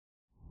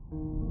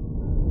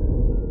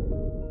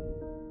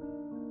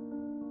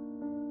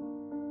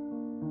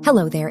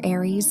Hello there,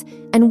 Aries,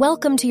 and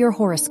welcome to your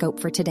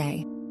horoscope for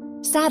today,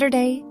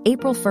 Saturday,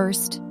 April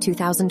 1st,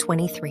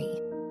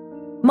 2023.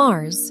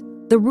 Mars,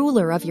 the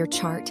ruler of your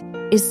chart,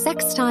 is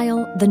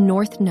sextile the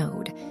North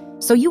Node,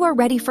 so you are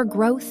ready for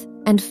growth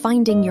and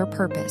finding your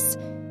purpose.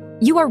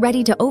 You are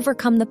ready to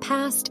overcome the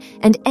past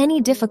and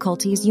any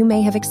difficulties you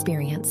may have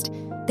experienced.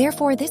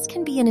 Therefore, this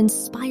can be an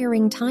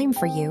inspiring time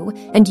for you,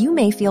 and you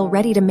may feel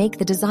ready to make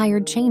the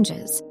desired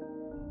changes.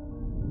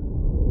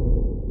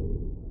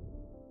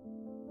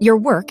 Your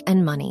work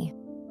and money.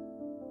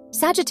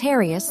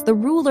 Sagittarius, the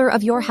ruler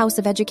of your house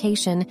of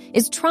education,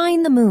 is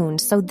trine the moon,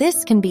 so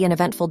this can be an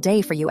eventful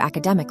day for you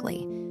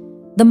academically.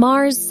 The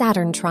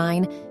Mars-Saturn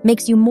trine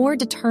makes you more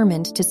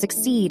determined to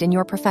succeed in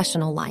your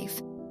professional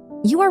life.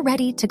 You are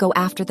ready to go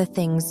after the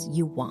things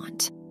you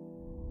want.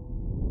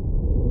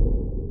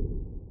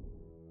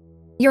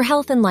 Your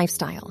health and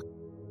lifestyle.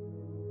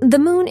 The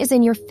moon is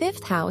in your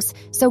 5th house,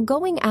 so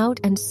going out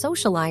and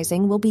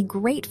socializing will be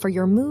great for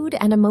your mood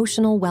and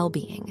emotional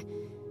well-being.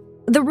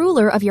 The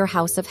ruler of your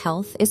house of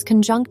health is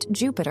conjunct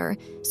Jupiter,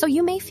 so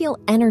you may feel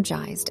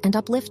energized and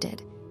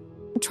uplifted.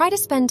 Try to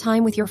spend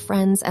time with your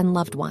friends and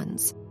loved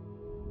ones.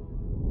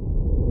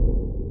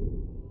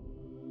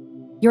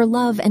 Your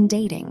love and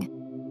dating.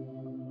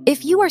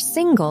 If you are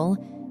single,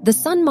 the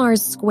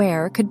Sun-Mars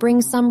square could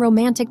bring some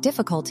romantic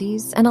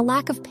difficulties and a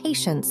lack of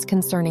patience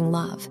concerning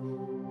love.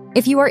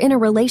 If you are in a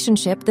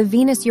relationship, the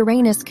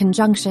Venus-Uranus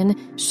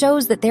conjunction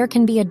shows that there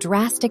can be a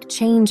drastic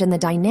change in the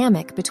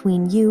dynamic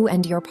between you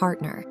and your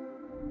partner.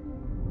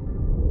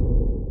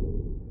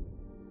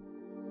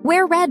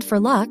 Wear red for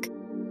luck.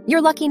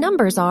 Your lucky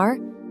numbers are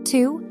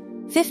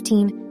 2,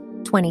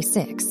 15,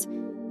 26,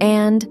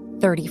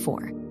 and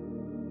 34.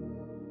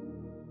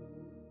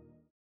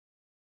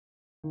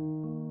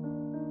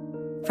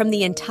 From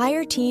the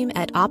entire team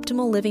at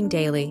Optimal Living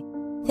Daily,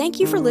 thank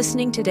you for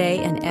listening today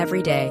and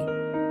every day.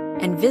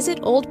 And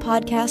visit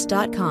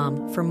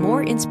oldpodcast.com for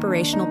more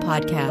inspirational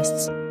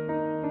podcasts.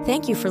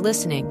 Thank you for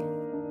listening.